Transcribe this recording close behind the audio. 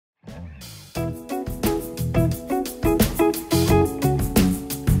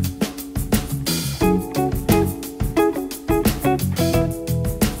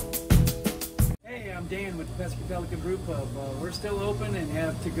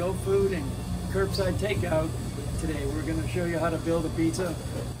to-go food and curbside takeout. Today we're going to show you how to build a pizza.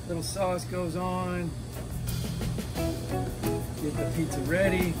 Little sauce goes on. Get the pizza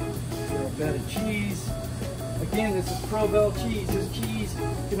ready. Throw a bed of cheese. Again, this is Provel cheese. This cheese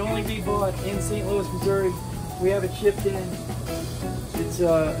can only be bought in St. Louis, Missouri. We have it shipped in. It's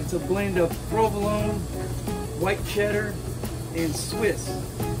a blend of provolone, white cheddar, and Swiss.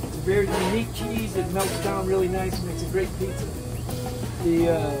 It's a very unique cheese. It melts down really nice and makes a great pizza.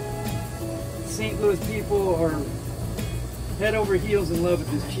 The St. Louis people are head over heels in love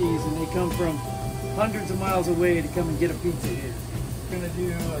with this cheese, and they come from hundreds of miles away to come and get a pizza here. We're going to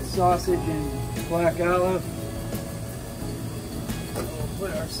do a sausage and black olive. We'll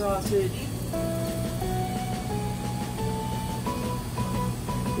put our sausage.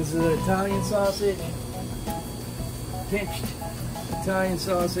 This is an Italian sausage, pinched Italian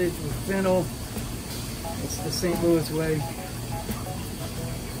sausage with fennel. It's the St. Louis way.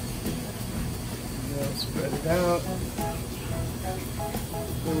 We'll spread it out.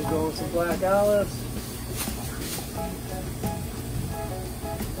 Then we'll go with some black olives.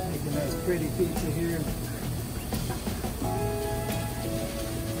 Make a nice pretty pizza here.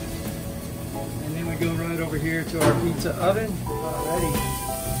 And then we go right over here to our pizza oven. Alrighty.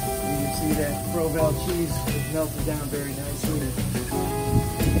 You can see that Provel cheese is melted down very nicely.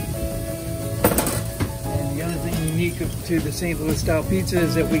 And the other thing unique to the St. Louis style pizza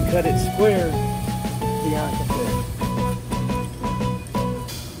is that we cut it square beyond the fit.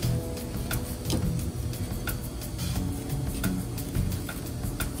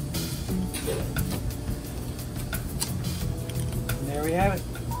 And there we have it.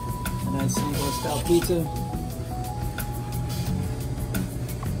 A nice St. Louis style pizza.